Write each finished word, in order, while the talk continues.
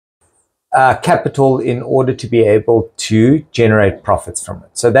capital in order to be able to generate profits from it.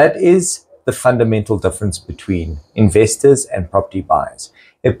 So that is the fundamental difference between investors and property buyers.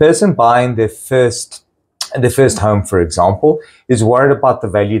 A person buying their first home, for example, is worried about the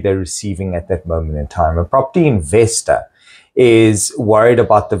value they're receiving at that moment in time. A property investor is worried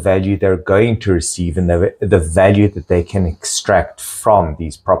about the value they're going to receive and the value that they can extract from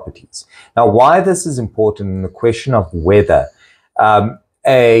these properties. Now, why this is important in the question of whether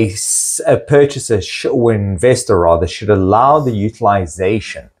a purchaser or an investor rather should allow the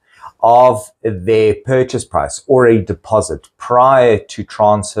utilization of their purchase price or a deposit prior to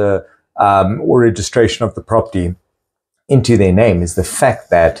transfer or registration of the property into their name is the fact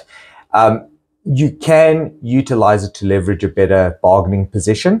that you can utilize it to leverage a better bargaining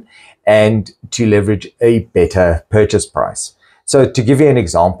position and to leverage a better purchase price. So to give you an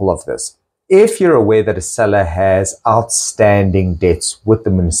example of this, if you're aware that a seller has outstanding debts with the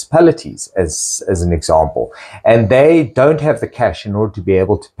municipalities, as an example, and they don't have the cash in order to be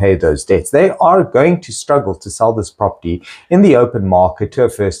able to pay those debts, they are going to struggle to sell this property in the open market to a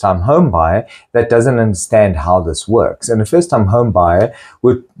first-time home buyer that doesn't understand how this works. And a first-time home buyer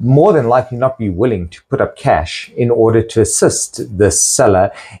would more than likely not be willing to put up cash in order to assist the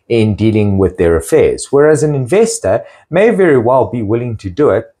seller in dealing with their affairs, whereas an investor may very well be willing to do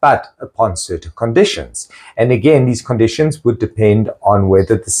it, but upon certain conditions. And again, these conditions would depend on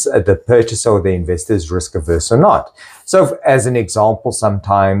whether the purchaser or the investor is risk averse or not. So as an example,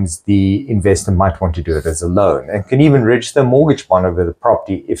 sometimes the investor might want to do it as a loan and can even register a mortgage bond over the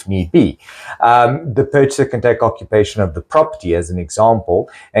property if need be. The purchaser can take occupation of the property as an example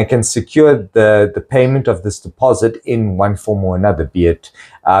and can secure the payment of this deposit in one form or another, be it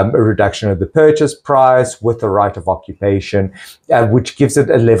a reduction of the purchase price with the right of occupation, which gives it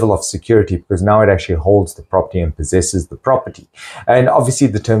a level of security because now it actually holds the property and possesses the property. And obviously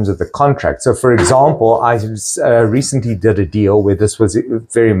the terms of the contract. So for example, I recently did a deal where this was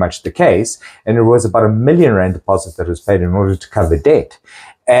very much the case, and it was about R1 million deposit that was paid in order to cover debt.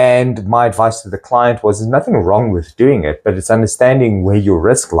 And my advice to the client was, there's nothing wrong with doing it, but it's understanding where your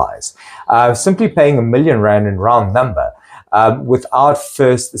risk lies. Simply paying R1 million in round number without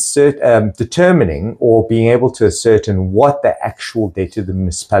first determining or being able to ascertain what the actual debt to the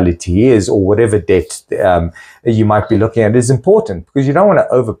municipality is, or whatever debt you might be looking at, is important, because you don't want to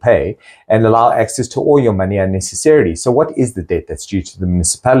overpay and allow access to all your money unnecessarily. So what is the debt that's due to the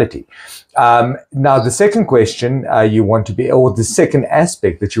municipality? Now, the second question the second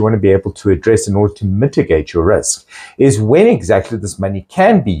aspect that you want to be able to address in order to mitigate your risk is when exactly this money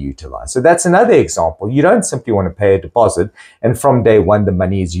can be utilized. So that's another example. You don't simply want to pay a deposit and from day one the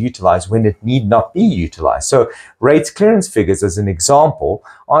money is utilized when it need not be utilized. So rates clearance figures, as an example,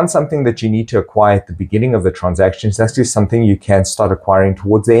 aren't something that you need to acquire at the beginning of the transaction. It's actually something you can start acquiring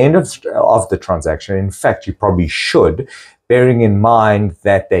towards the end of the transaction. In fact, you probably should, bearing in mind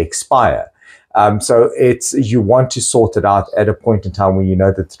that they expire. So you want to sort it out at a point in time when you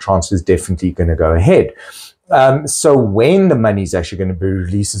know that the transfer is definitely going to go ahead. So when the money is actually going to be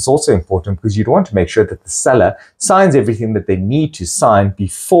released, it's also important because you'd want to make sure that the seller signs everything that they need to sign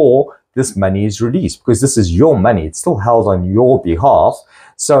before this money is released, because this is your money. It's still held on your behalf.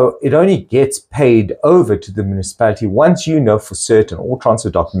 So it only gets paid over to the municipality once you know for certain all transfer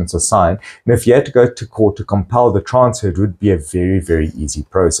documents are signed. And if you had to go to court to compel the transfer, it would be a very, very easy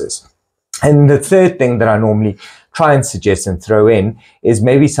process. And the third thing that I normally try and suggest and throw in is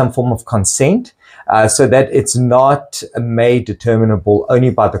maybe some form of consent, so that it's not made determinable only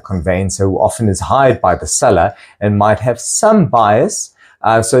by the conveyancer, who often is hired by the seller and might have some bias.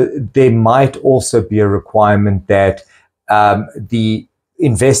 So there might also be a requirement that the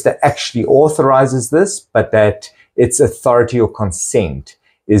investor actually authorizes this, but that its authority or consent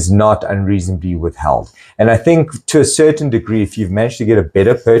is not unreasonably withheld. And I think to a certain degree, if you've managed to get a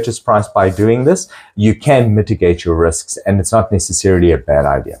better purchase price by doing this, you can mitigate your risks, and it's not necessarily a bad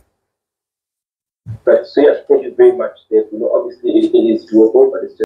idea. Right. So yeah, thank you very much, Dave. Obviously it is doable, but it's just